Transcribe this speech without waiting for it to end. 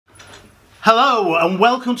Hello and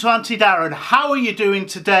welcome to Auntydaren. How are you doing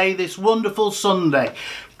today, this wonderful Sunday?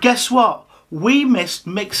 Guess what? We missed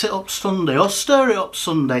Mix It Up Sunday or Stir It Up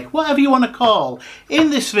Sunday, whatever you want to call. In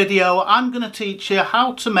this video, I'm going to teach you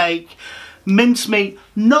how to make mincemeat,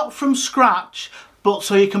 not from scratch, but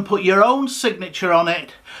so you can put your own signature on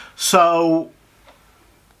it, so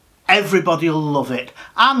everybody will love it.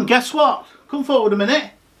 And guess what? Come forward a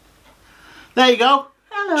minute. There you go.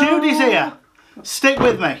 Hello. Judy's here. Stick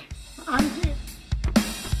with me. I'm here.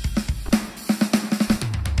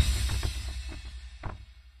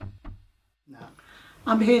 No.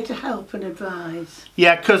 I'm here to help and advise.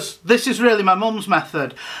 Yeah, because this is really my mum's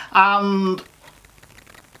method, and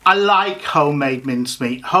I like homemade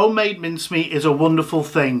mincemeat. Homemade mincemeat is a wonderful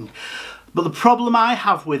thing, but the problem I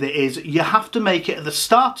have with it is you have to make it at the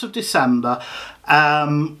start of December,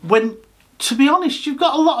 when, to be honest, you've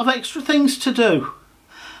got a lot of extra things to do,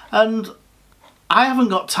 and I haven't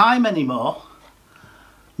got time anymore.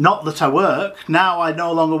 Not that I work. Now I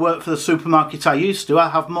no longer work for the supermarket I used to. I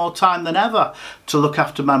have more time than ever to look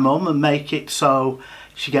after my mum and make it so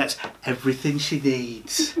she gets everything she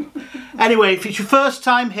needs. Anyway, if it's your first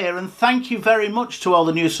time here, and thank you very much to all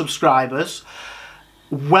the new subscribers,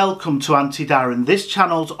 welcome to Auntydaren. This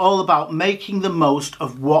channel's all about making the most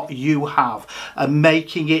of what you have and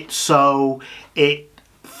making it so it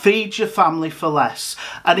feed your family for less.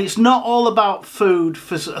 And it's not all about food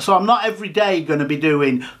so I'm not every day going to be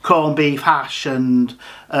doing corned beef hash and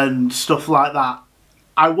stuff like that.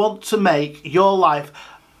 I want to make your life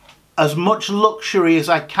as much luxury as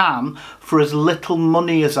I can for as little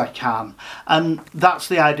money as I can, and that's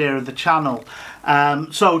the idea of the channel.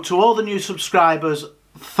 So to all the new subscribers,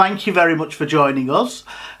 thank you very much for joining us.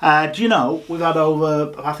 Do you know, we've had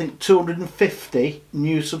over, I think, 250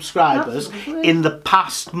 new subscribers in the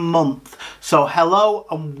past month. So hello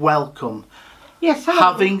and welcome. Yes, hello.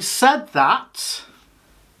 Having said that...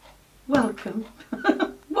 Welcome.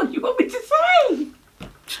 What do you want me to say?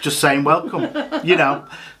 Just saying welcome. You know,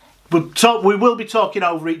 we will be talking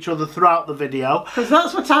over each other throughout the video. Because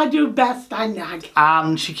that's what I do best, I nag.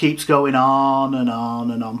 And she keeps going on and on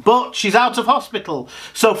and on. But she's out of hospital.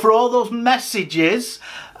 So for all those messages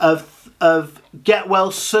of get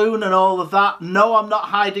well soon and all of that, no, I'm not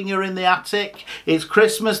hiding her in the attic. It's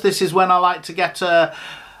Christmas. This is when I like to get her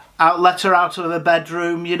out, let her out of her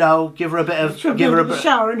bedroom, you know, give her a bit of... She'll give her a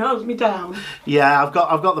shower and hose me down. Yeah, I've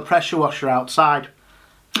got the pressure washer outside.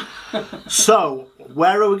 So,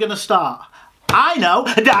 where are we going to start? I know,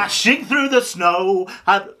 dashing through the snow.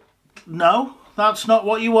 No, that's not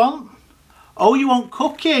what you want. Oh, you want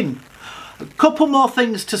cooking. A couple more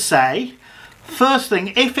things to say. First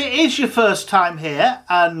thing, if it is your first time here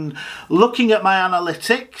and looking at my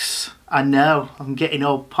analytics, I know, I'm getting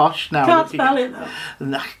all posh now. Can't spell it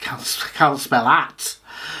though. I can't spell that.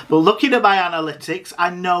 But looking at my analytics,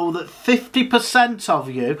 I know that 50% of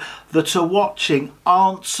you that are watching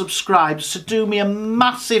aren't subscribed. So do me a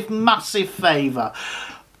massive, massive favour.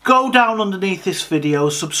 Go down underneath this video,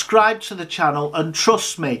 subscribe to the channel, and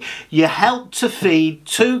trust me, you help to feed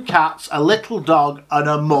 2 cats, a little dog, and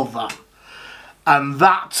a mother. And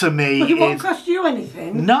that to me But it won't cost you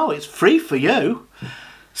anything. No, it's free for you.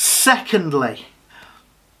 Secondly,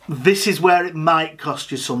 this is where it might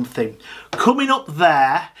cost you something. Coming up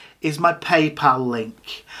there is my PayPal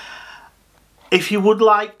link. If you would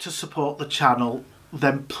like to support the channel,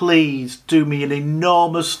 then please do me an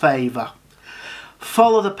enormous favour.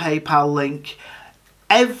 Follow the PayPal link.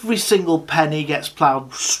 Every single penny gets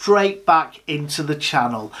ploughed straight back into the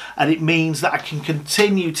channel, and it means that I can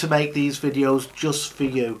continue to make these videos just for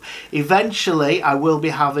you. Eventually, I will be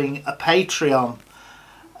having a Patreon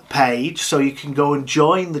page so you can go and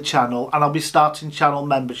join the channel, and I'll be starting channel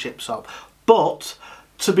memberships up. But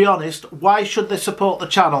to be honest, why should they support the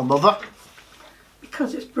channel, Mother?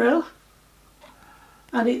 Because it's Brill.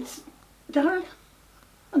 And it's Darren.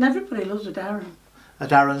 And everybody loves a Darren. A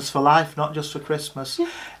Darren's for life, not just for Christmas. Yeah.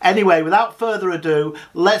 Anyway, without further ado,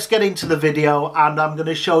 let's get into the video, and I'm going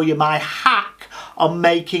to show you my hack on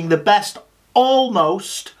making the best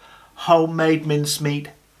almost homemade mincemeat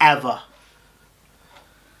ever.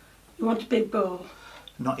 You want a big bowl?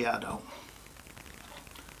 Not yet, I don't.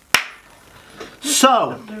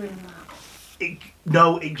 So,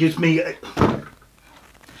 it gives me,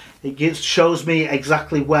 shows me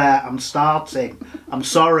exactly where I'm starting. I'm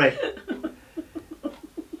sorry.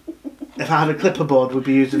 If I had a clipper board, we'd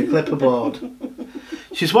be using a clipper board.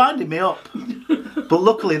 She's winding me up. But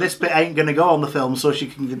luckily this bit ain't going to go on the film so she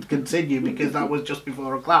can continue, because that was just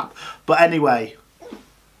before a clap. But anyway,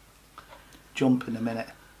 jump in a minute.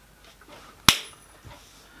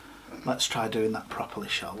 Let's try doing that properly,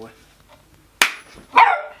 shall we?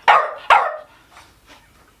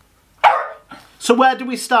 So where do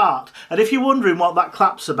we start? And if you're wondering what that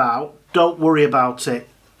clap's about, don't worry about it.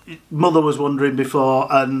 Mother was wondering before,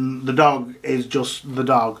 and the dog is just the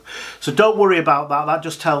dog. So don't worry about that. That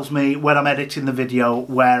just tells me when I'm editing the video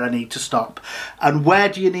where I need to stop. And where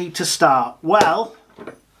do you need to start? Well,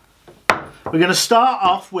 we're going to start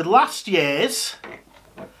off with last year's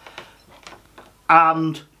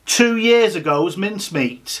and 2 years ago's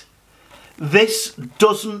mincemeat. This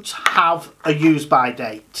doesn't have a use by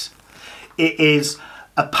date. It is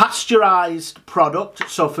a pasteurised product,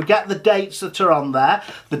 so forget the dates that are on there.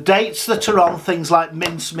 The dates that are on things like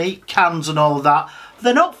mincemeat, cans and all of that,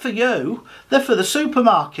 they're not for you, they're for the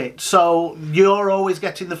supermarket. So you're always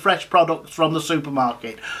getting the fresh products from the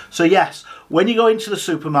supermarket. So yes, when you go into the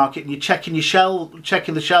supermarket and you're checking the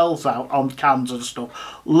shelves out on cans and stuff,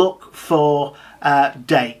 look for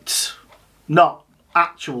dates, not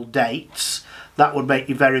actual dates. That would make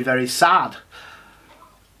you very, very sad.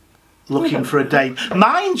 Looking for a date.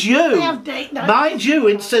 Mind you,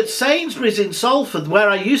 instead Sainsbury's in Salford, where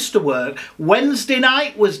I used to work, Wednesday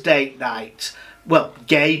night was date night. Well,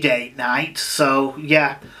 gay date night, so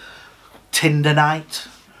yeah. Tinder night,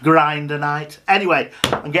 grinder night. Anyway,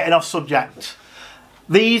 I'm getting off subject.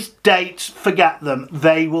 These dates, forget them.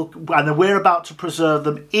 They will, and we're about to preserve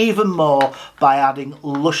them even more by adding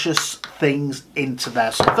luscious things into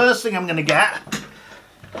there. So first thing I'm going to get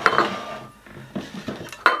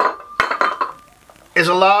is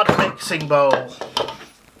a large mixing bowl.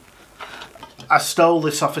 I stole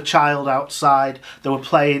this off a child outside. They were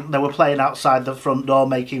playing outside the front door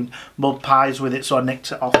making mud pies with it, so I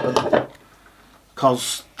nicked it off them.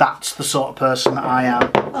 Because that's the sort of person that I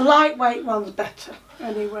am. A lightweight one's better,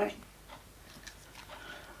 anyway.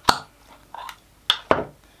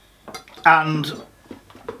 And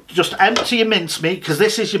just empty your mincemeat, because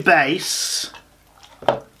this is your base.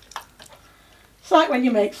 It's like when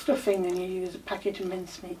you make stuffing and you use a packet of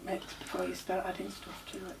mincemeat mix before you start adding stuff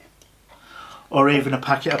to it. Or even a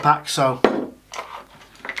packet of Paxo.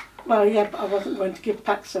 Well, yeah, but I wasn't going to give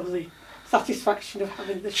Paxo the satisfaction of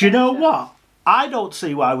having the... Do you know what? I don't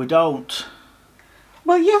see why we don't.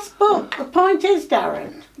 Well, yes, but the point is,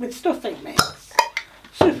 Darren, with stuffing mix,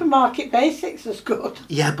 supermarket basics is good.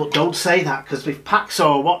 Yeah, but don't say that, because if Paxo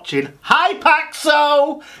are watching, hi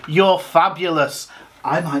Paxo! You're fabulous.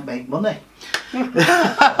 I might make money.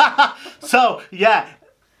 So, yeah,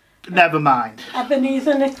 never mind.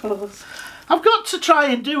 Ebenezer Nichols. I've got to try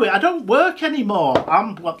and do it. I don't work anymore.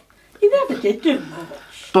 You never did do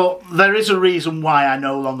much. But there is a reason why I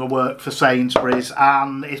no longer work for Sainsbury's,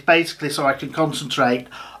 and it's basically so I can concentrate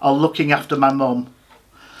on looking after my mum.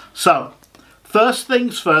 So, first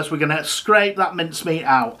things first, we're going to scrape that mincemeat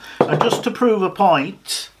out. And just to prove a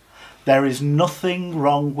point, there is nothing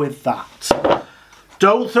wrong with that.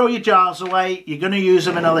 Don't throw your jars away. You're going to use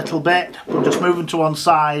them in a little bit. We'll just move them to one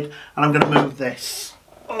side, and I'm going to move this.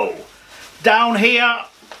 Oh, down here.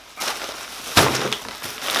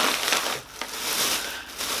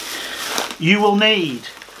 You will need,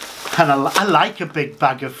 and I like a big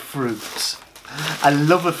bag of fruit. I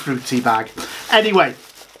love a fruity bag. Anyway,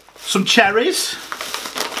 some cherries,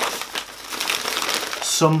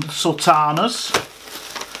 some sultanas.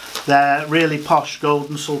 They're really posh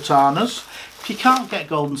golden sultanas. If you can't get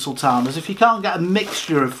golden sultanas, if you can't get a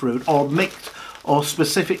mixture of fruit or mixed or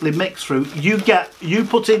specifically mixed fruit, you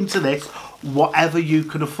put into this whatever you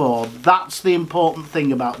can afford. That's the important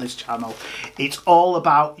thing about this channel. It's all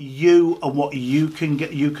about you and what you can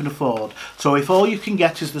get, you can afford. So if all you can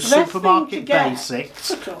get is the supermarket basics,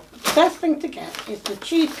 the best thing to get is the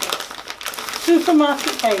cheapest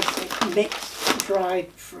supermarket basic mixed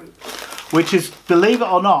dried fruit. Which is, believe it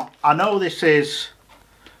or not, I know this is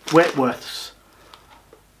Whitworth's,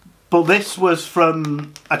 but this was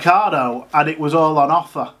from Ocado and it was all on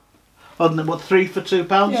offer. Wasn't it, what, 3 for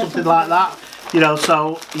 £2, yeah, something like that? You know,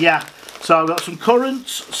 so yeah. So I've got some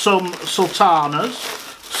currants, some sultanas,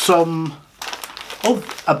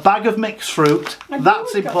 a bag of mixed fruit.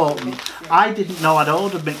 That's important. I didn't know I'd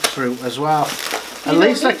ordered mixed fruit as well. At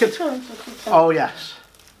least I could. Oh yes.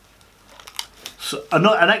 So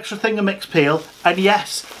an extra thing of mixed peel, and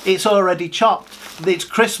yes, it's already chopped. It's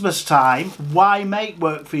Christmas time. Why make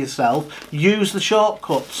work for yourself? Use the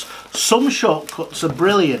shortcuts. Some shortcuts are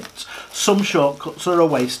brilliant. Some shortcuts are a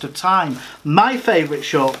waste of time. My favourite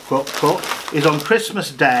shortcut is on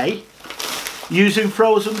Christmas Day using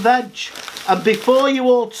frozen veg. And before you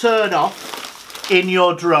all turn off in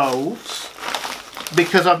your droves,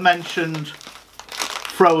 because I've mentioned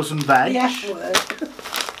frozen veg,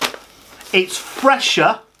 it's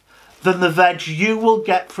fresher than the veg you will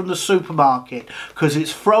get from the supermarket because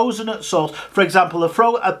it's frozen at source. For example,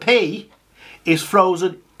 a pea is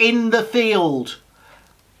frozen in the field.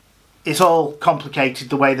 It's all complicated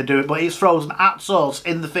the way they do it, but it's frozen at source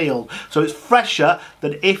in the field. So it's fresher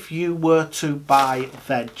than if you were to buy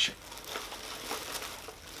veg.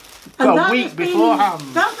 And a week beforehand.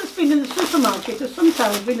 That has been in the supermarket, has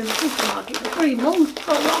sometimes been in the supermarket for 3 months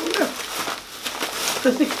or longer.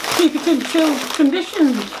 Because they keep it in chilled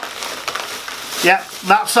conditions. Yeah,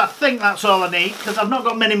 I think that's all I need, because I've not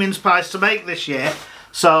got many mince pies to make this year.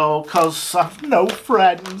 So, because I've no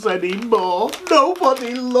friends anymore.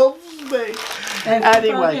 Nobody loves me.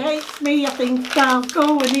 Everybody hates me, I think I'll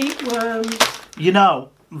go and eat worms. You know,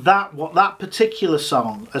 that particular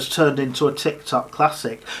song has turned into a TikTok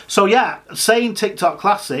classic. So yeah, saying TikTok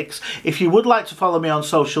classics, if you would like to follow me on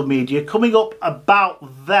social media, coming up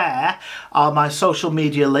about there are my social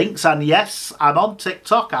media links. And yes, I'm on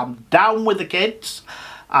TikTok, I'm down with the kids,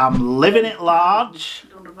 I'm living it large.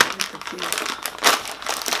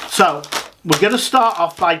 So, we're going to start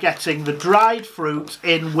off by getting the dried fruit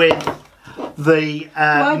in with the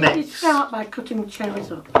Why mix. did you start by cutting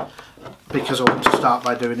cherries up? Because I want to start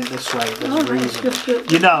by doing it this way. There's a reason.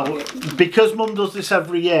 You know, because Mum does this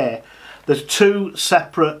every year, there's 2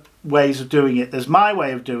 separate ways of doing it. There's my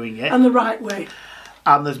way of doing it. And the right way.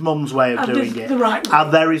 And there's Mum's way of doing it. The right way.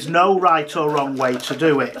 And there is no right or wrong way to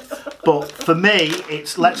do it. But for me,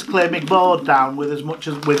 it's let's clear my board down with as much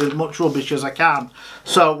rubbish as I can.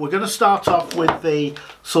 So we're going to start off with the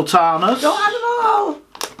sultanas. Don't add them all.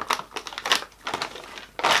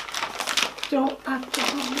 Don't add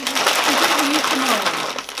them all.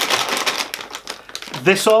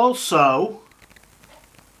 This also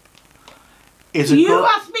is You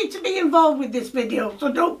asked me to be involved with this video,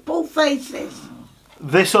 so don't pull faces.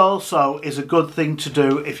 This also is a good thing to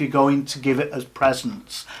do if you're going to give it as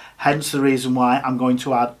presents. Hence the reason why I'm going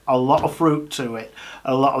to add a lot of fruit to it,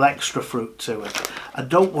 a lot of extra fruit to it. And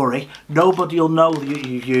don't worry, nobody will know that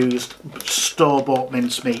you've used store-bought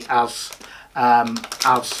mincemeat as a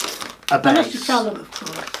base. Unless you tell them, of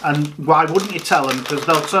course. And why wouldn't you tell them? Because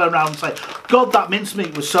they'll turn around and say, God, that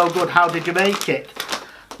mincemeat was so good, how did you make it?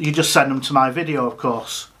 You just send them to my video, of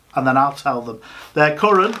course, and then I'll tell them. They're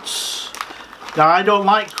currants. Now, I don't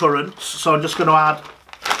like currants, so I'm just going to add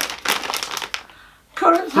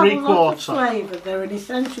currants have a lot of flavour. They're an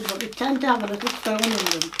essential, but they tend to have a little stone in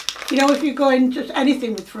them. You know, if you go in just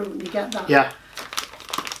anything with fruit and you get that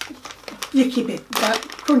yucky bit, that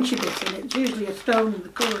crunchy bit in it, it's usually a stone in the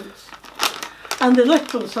currants. And they're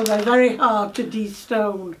little, so they're very hard to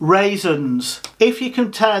de-stone. Raisins. If you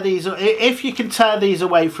can tear these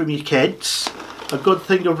away from your kids, a good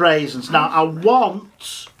thing of raisins. Now, I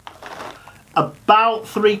want about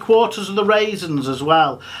 3/4 of the raisins as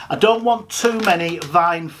well. I don't want too many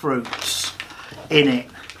vine fruits in it.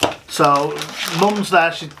 So Mum's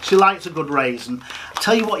there, she likes a good raisin. I'll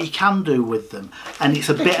tell you what you can do with them, and it's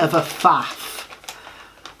a bit of a faff.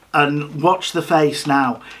 And watch the face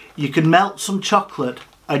now. You can melt some chocolate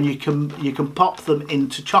and you can pop them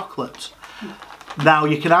into chocolate. Now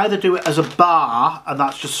you can either do it as a bar, and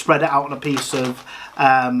that's just spread it out on a piece of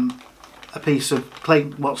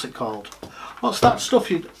plain, what's it called? What's that stuff?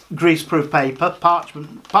 Greaseproof paper,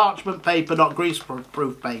 parchment paper, not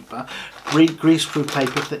greaseproof paper. Greaseproof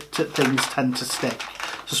paper things tend to stick.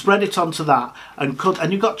 So spread it onto that and cut,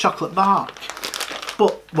 and you've got chocolate bark.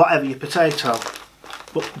 But whatever your potato,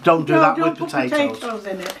 but don't do that with potatoes. Potatoes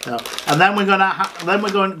in it. No. And then we're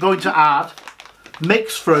going to add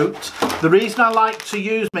mixed fruit. The reason I like to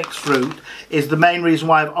use mixed fruit is the main reason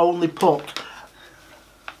why I've only put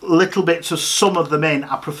little bits of some of them in.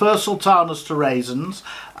 I prefer sultanas to raisins,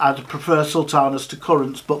 I prefer sultanas to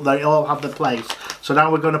currants, but they all have their place. So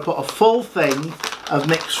now we're going to put a full thing of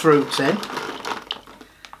mixed fruit in.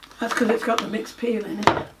 That's because it's got the mixed peel in it.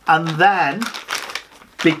 And then,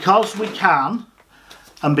 because we can,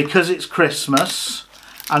 and because it's Christmas,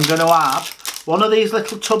 I'm going to add one of these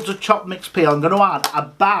little tubs of chopped mixed peel. I'm going to add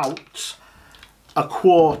about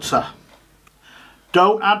 1/4.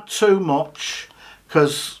 Don't add too much,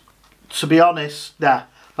 because to be honest,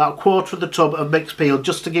 about 1/4 of the tub of mixed peel,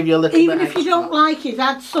 just to give you a little bit extra. Even if you don't like it,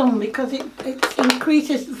 add some, because it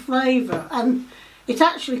increases the flavour, and it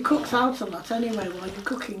actually cooks out a lot anyway while you're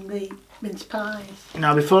cooking the mince pies.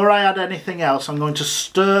 Now before I add anything else, I'm going to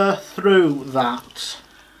stir through that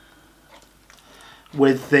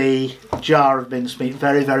with the jar of mincemeat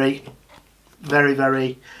very,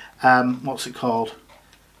 what's it called?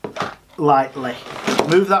 Lightly.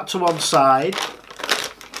 Move that to one side.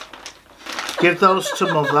 Give those to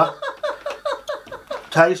Mother.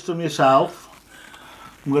 Taste them yourself.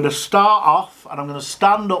 I'm going to start off, and I'm going to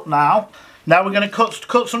stand up now. Now we're going to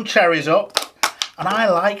cut some cherries up. And I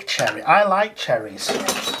like cherries.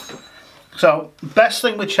 So, best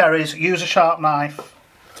thing with cherries, use a sharp knife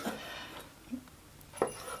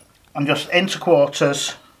and just into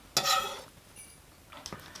quarters.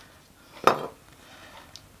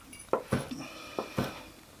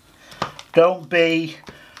 Don't be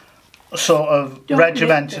sort of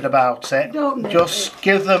regimented about it. Just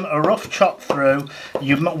give them a rough chop through.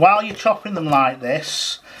 While you're chopping them like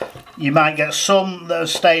this, you might get some that have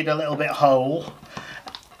stayed a little bit whole.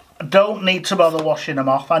 Don't need to bother washing them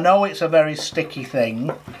off. I know it's a very sticky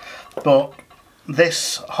thing, but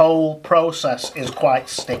this whole process is quite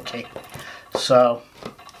sticky. So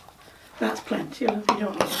that's plenty. You don't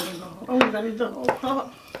need any more. Oh, that is the whole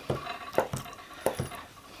pot.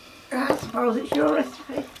 I suppose it's your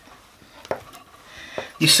recipe.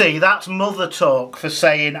 You see, that's mother talk for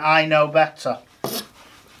saying I know better.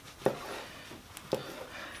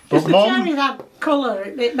 But the cherries add colour,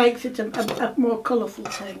 it makes it a more colourful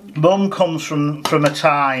thing. Mum comes from a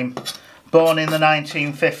time, born in the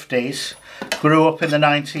 1950s, grew up in the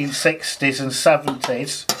 1960s and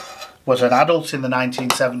 70s, was an adult in the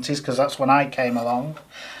 1970s because that's when I came along.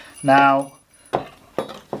 Now,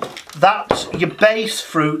 that's your base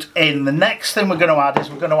fruit in. The next thing we're going to add is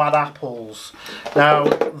we're going to add apples. Now,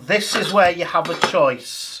 this is where you have a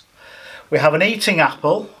choice. We have an eating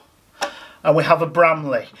apple and we have a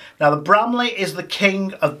Bramley. Now, the Bramley is the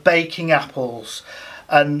king of baking apples.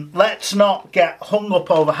 And let's not get hung up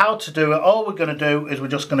over how to do it. All we're going to do is we're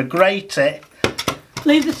just going to grate it.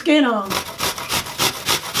 Leave the skin on.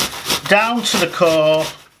 Down to the core.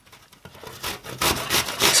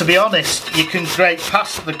 To be honest, you can grate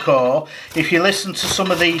past the core. If you listen to some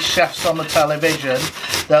of these chefs on the television,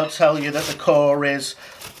 they'll tell you that the core is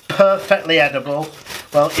perfectly edible.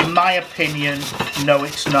 Well, in my opinion, no,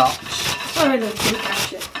 it's not. Sorry, no, you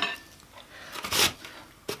catch it.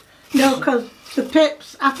 No, because the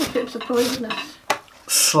pips, apple pips are poisonous.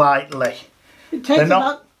 Slightly. It takes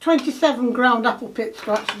about 27 ground apple pips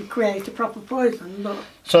to actually create a proper poison. But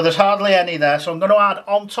so there's hardly any there, so I'm going to add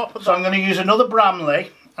on top of that. So I'm going to use another Bramley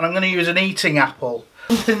and I'm going to use an eating apple.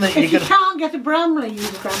 Something that if you can't get a Bramley,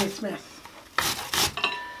 use a Granny Smith.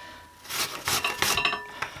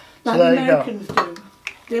 Like the Americans do.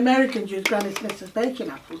 The Americans use Granny Smiths as baking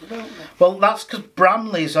apples, don't they? Well, that's because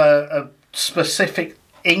Bramley's are a specific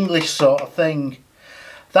English sort of thing.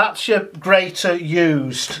 That's your grater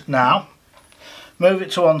used now. Move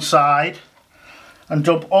it to one side and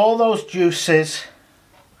dump all those juices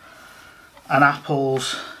and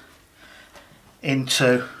apples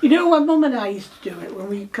into. You know when Mum and I used to do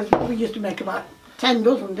it, because we used to make about 10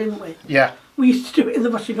 dozen, didn't we? Yeah. We used to do it in the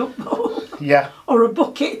washing up bowl. Yeah. Or a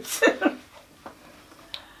bucket.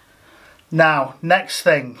 Now, next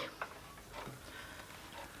thing.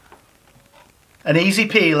 An easy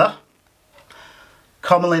peeler,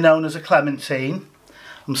 commonly known as a clementine.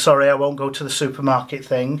 I'm sorry, I won't go to the supermarket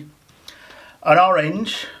thing. An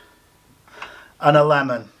orange and a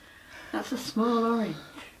lemon. That's a small orange.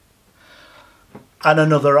 And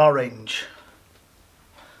another orange.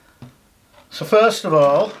 So first of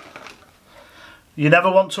all, you never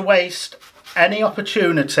want to waste any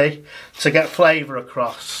opportunity to get flavour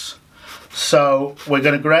across. So we're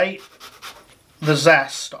going to grate the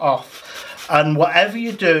zest off. And whatever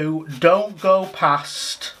you do, don't go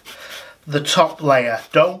past the top layer.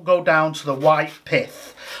 Don't go down to the white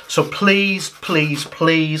pith. So please, please,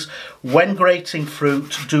 please, when grating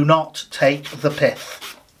fruit, do not take the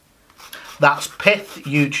pith. That's pith,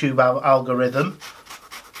 YouTube algorithm.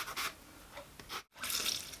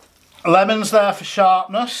 Lemon's there for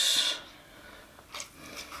sharpness.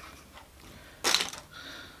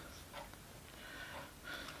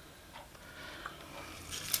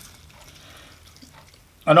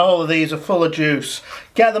 And all of these are full of juice.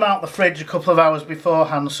 Get them out the fridge a couple of hours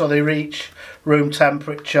beforehand so they reach room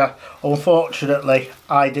temperature. Unfortunately,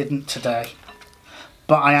 I didn't today.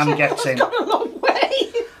 But I am getting... gone a long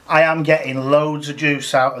way. I am getting loads of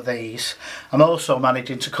juice out of these. I'm also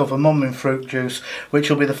managing to cover Mum in fruit juice, which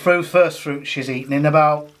will be the first fruit she's eaten in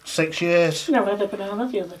about 6 years. No, I had a banana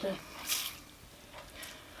the other day.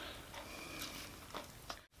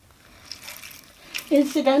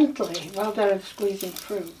 Incidentally, while they're squeezing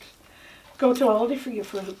fruit, go to Aldi for your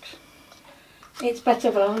fruit. It's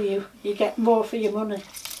better value. You get more for your money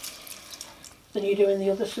than you do in the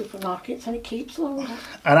other supermarkets, and it keeps longer.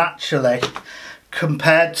 And actually,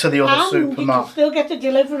 compared to the other supermarkets, you can still get a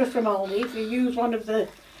delivery from Aldi if you use one of the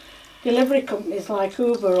delivery companies like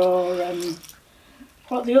Uber or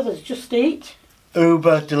what the others, Just Eat.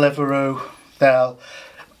 Uber, Deliveroo, they'll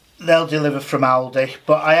deliver from Aldi,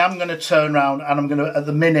 but I am going to turn around and I'm going to, at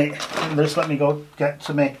the minute, just let me go get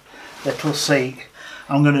to my little seat,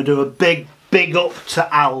 I'm going to do a big up to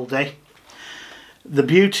Aldi The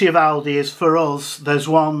beauty of Aldi is, for us, there's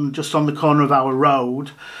one just on the corner of our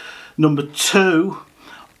road. Number two,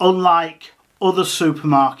 unlike other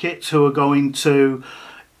supermarkets who are going to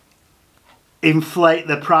inflate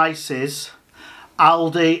their prices,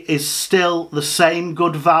 Aldi is still the same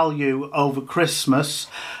good value over Christmas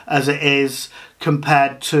as it is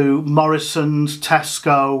compared to Morrison's,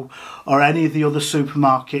 Tesco or any of the other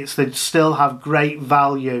supermarkets. They still have great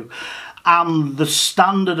value, and the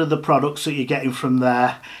standard of the products that you're getting from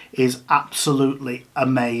there is absolutely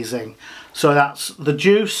amazing. So that's the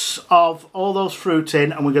juice of all those fruit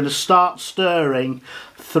in, and we're going to start stirring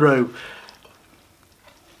through.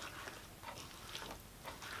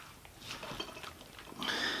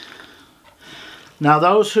 Now,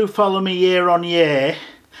 those who follow me year on year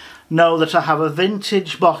know that I have a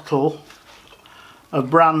vintage bottle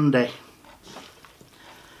of brandy.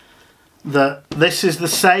 This is the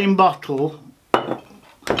same bottle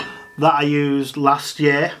that I used last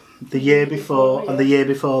year, the year before, and the year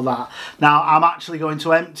before that. Now, I'm actually going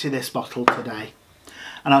to empty this bottle today,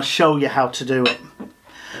 and I'll show you how to do it.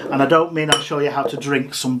 And I don't mean I'll show you how to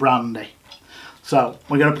drink some brandy. So,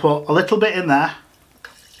 we're going to put a little bit in there.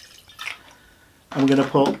 And we're going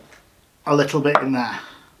to put a little bit in there.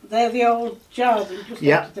 They're the old jars that you just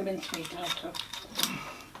emptied the mincemeat out of.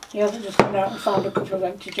 He hasn't just gone out and found a couple of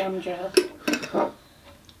empty jam jars.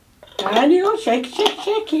 And you go shake, shake,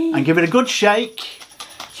 shake. And give it a good shake.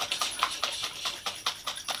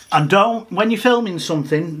 And don't, when you're filming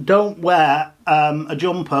something, don't wear a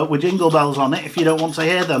jumper with jingle bells on it if you don't want to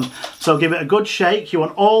hear them. So give it a good shake. You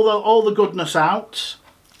want all the goodness out.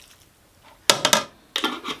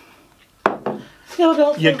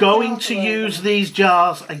 You're going to use these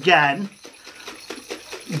jars again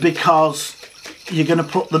because you're going to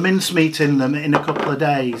put the mincemeat in them in a couple of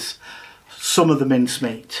days. Some of the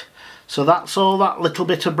mincemeat. So that's all that little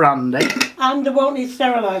bit of brandy. And they won't need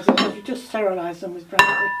sterilising because you just sterilise them with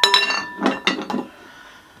brandy.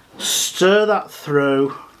 Stir that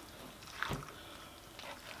through.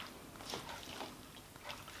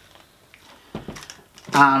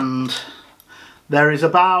 And there is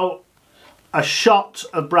about a shot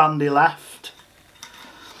of brandy left,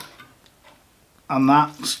 and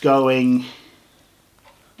that's going,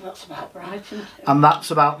 that's about right, isn't it? And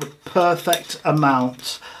that's about the perfect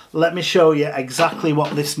amount. Let me show you exactly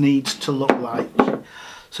what this needs to look like.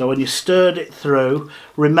 So when you stirred it through,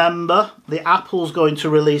 remember the apple's going to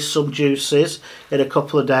release some juices in a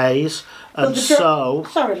couple of days, and and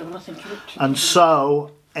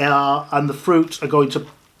the fruits are going to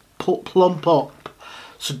plump up.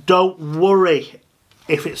 So don't worry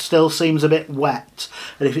if it still seems a bit wet.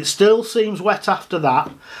 And if it still seems wet after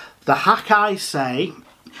that, the hack I say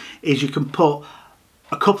is you can put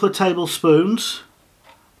a couple of tablespoons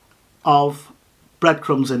of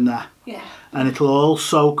breadcrumbs in there. Yeah. And it'll all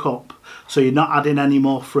soak up. So you're not adding any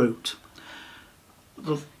more fruit.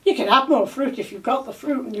 You can add more fruit if you've got the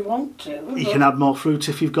fruit and you want to. You can add more fruit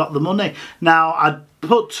if you've got the money. Now, I'd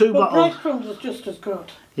put two bottles. Breadcrumbs are just as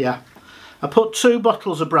good. Yeah. I put 2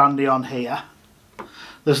 bottles of brandy on here.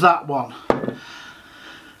 There's that one.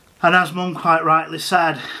 And as Mum quite rightly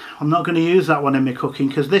said, I'm not going to use that one in my cooking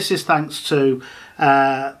because this is thanks to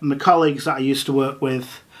my colleagues that I used to work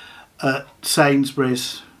with at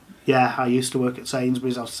Sainsbury's. Yeah, I used to work at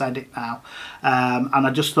Sainsbury's, I've said it now. And I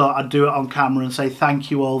just thought I'd do it on camera and say thank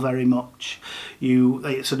you all very much.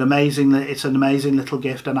 It's an amazing little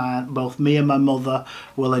gift, and both me and my mother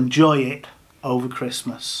will enjoy it over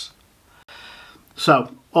Christmas.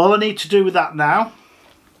 So, all I need to do with that now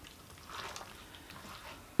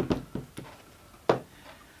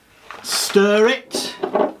stir it,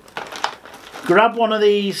 grab one of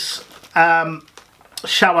these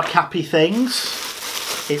shower cappy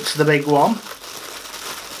things, it's the big one,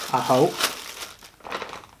 I hope.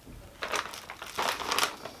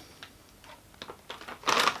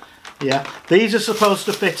 Yeah, these are supposed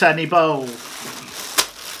to fit any bowl.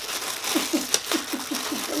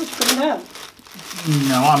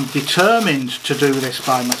 No, I'm determined to do this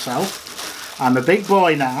by myself. I'm a big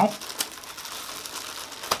boy now.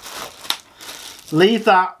 Leave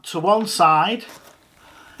that to one side.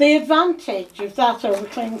 The advantage of that over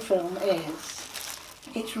cling film is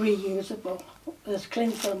it's reusable. As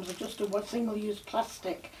cling films are just a single-use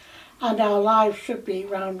plastic, and our lives should be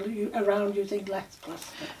around using less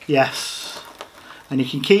plastic. Yes. And you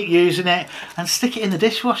can keep using it and stick it in the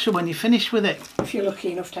dishwasher when you're finished with it. If you're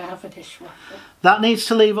lucky enough to have a dishwasher. That needs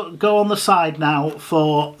to go on the side now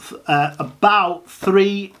for about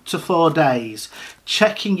 3 to 4 days.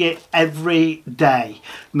 Checking it every day.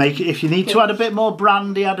 If you need to add a bit more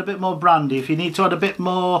brandy, add a bit more brandy. If you need to add a bit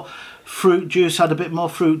more fruit juice, add a bit more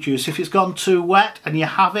fruit juice. If it's gone too wet and you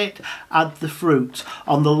have it, add the fruit.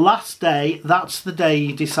 On the last day, that's the day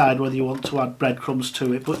you decide whether you want to add breadcrumbs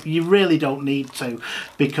to it, but you really don't need to,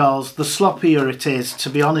 because the sloppier it is, to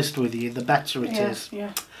be honest with you, the better it is.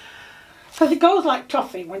 Yeah. Because it goes like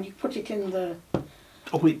toffee when you put it in the...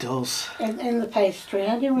 Oh, it does. In the pastry,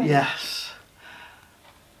 anyway. Yes.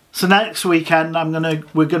 So next weekend I'm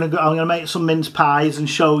gonna make some mince pies and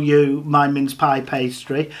show you my mince pie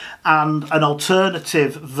pastry and an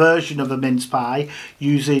alternative version of a mince pie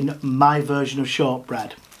using my version of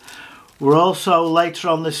shortbread. We're also later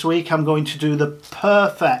on this week I'm going to do the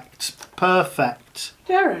perfect.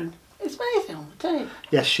 Darren, it's amazing on the table.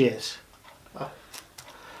 Yes, she is.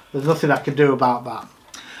 There's nothing I can do about that.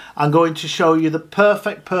 I'm going to show you the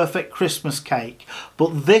perfect Christmas cake,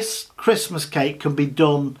 but this Christmas cake can be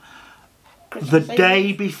done the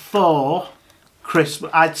day before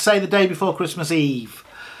Christmas. I'd say the day before Christmas Eve,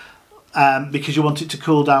 because you want it to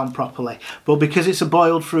cool down properly. But because it's a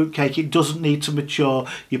boiled fruit cake, it doesn't need to mature.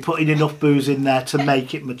 You're putting enough booze in there to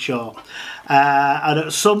make it mature. And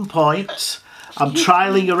at some point, I'm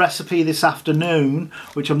trialling a recipe this afternoon,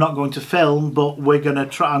 which I'm not going to film, but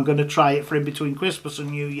I'm going to try it for in between Christmas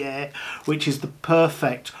and New Year, which is the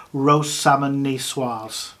perfect roast salmon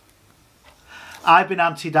niçoise. I've been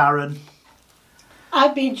Auntydaren.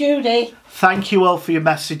 I've been Judy. Thank you all for your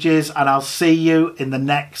messages, and I'll see you in the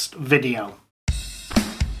next video.